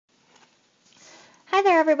Hi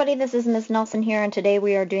there everybody, this is Ms. Nelson here, and today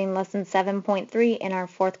we are doing lesson 7.3 in our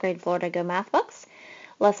 4th grade Florida Go Math books.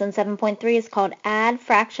 Lesson 7.3 is called Add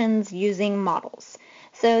Fractions Using Models.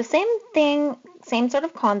 So same thing, same sort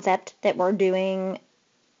of concept that we're doing,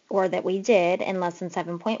 or that we did in lesson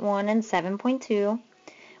 7.1 and 7.2,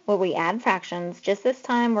 where we add fractions. Just this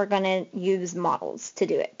time we're going to use models to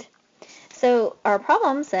do it. So our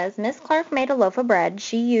problem says, Miss Clark made a loaf of bread.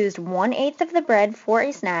 She used 1/8 of the bread for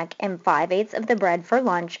a snack and 5/8 of the bread for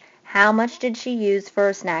lunch. How much did she use for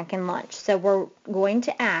a snack and lunch? So we're going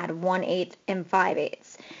to add 1/8 and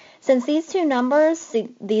 5/8. Since these two numbers,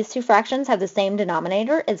 these two fractions have the same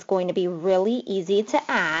denominator, it's going to be really easy to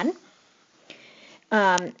add.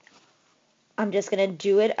 I'm just going to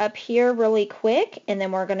do it up here really quick, and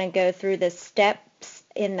then we're going to go through the steps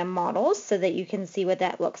in the models so that you can see what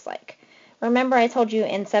that looks like. Remember, I told you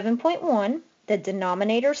in 7.1, the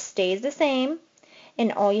denominator stays the same,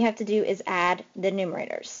 and all you have to do is add the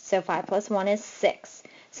numerators. So 5 plus 1 is 6.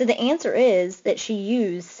 So the answer is that she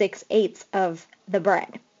used 6/8 of the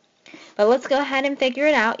bread. But let's go ahead and figure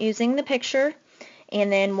it out using the picture,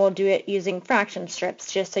 and then we'll do it using fraction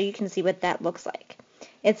strips just so you can see what that looks like.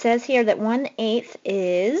 It says here that 1/8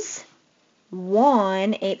 is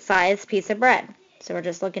 1/8 size piece of bread. So we're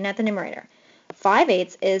just looking at the numerator.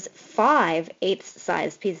 5/8 is 5/8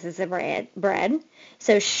 size pieces of bread.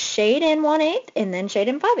 So shade in 1/8 and then shade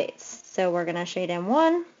in 5/8. So we're going to shade in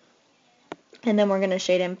 1, and then we're going to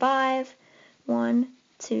shade in 5. 1,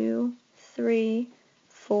 2, 3,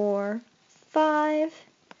 4, 5.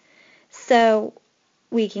 So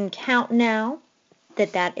we can count now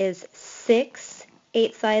that that is 6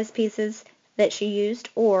 8 size pieces that she used,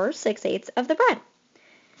 or 6/8 of the bread.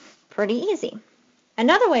 Pretty easy.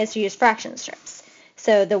 Another way is to use fraction strips.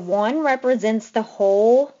 So the 1 represents the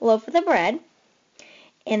whole loaf of the bread,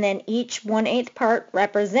 and then each 1/8 part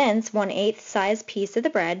represents 1/8 size piece of the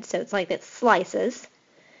bread, so it's like it's slices.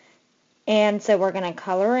 And so we're going to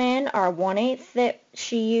color in our 1/8 that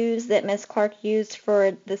she used, that Miss Clark used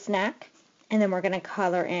for the snack, and then we're going to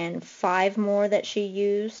color in 5 more that she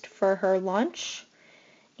used for her lunch.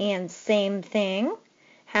 And same thing,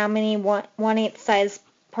 how many 1/8 size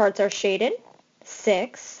parts are shaded?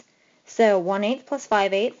 6. So 1/8 plus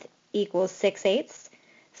 5/8 equals 6/8.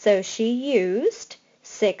 So she used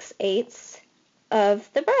 6/8 of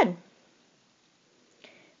the bread.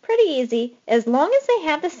 Pretty easy. As long as they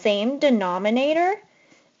have the same denominator,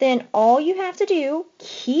 then all you have to do,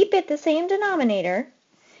 keep it the same denominator,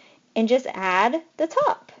 and just add the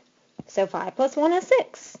top. So 5 plus 1 is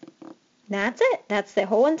 6. That's it. That's the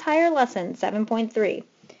whole entire lesson, 7.3.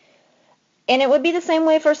 And it would be the same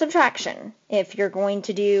way for subtraction. If you're going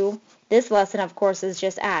to do, this lesson of course is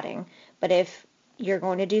just adding, but if you're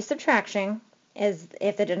going to do subtraction,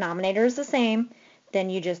 if the denominator is the same, then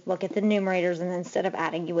you just look at the numerators, and instead of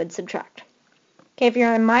adding, you would subtract. Okay, if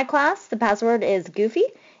you're in my class, the password is Goofy,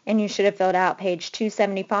 and you should have filled out page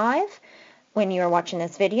 275 when you are watching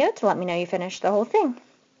this video to let me know you finished the whole thing.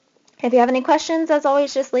 If you have any questions, as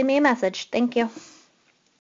always, just leave me a message. Thank you.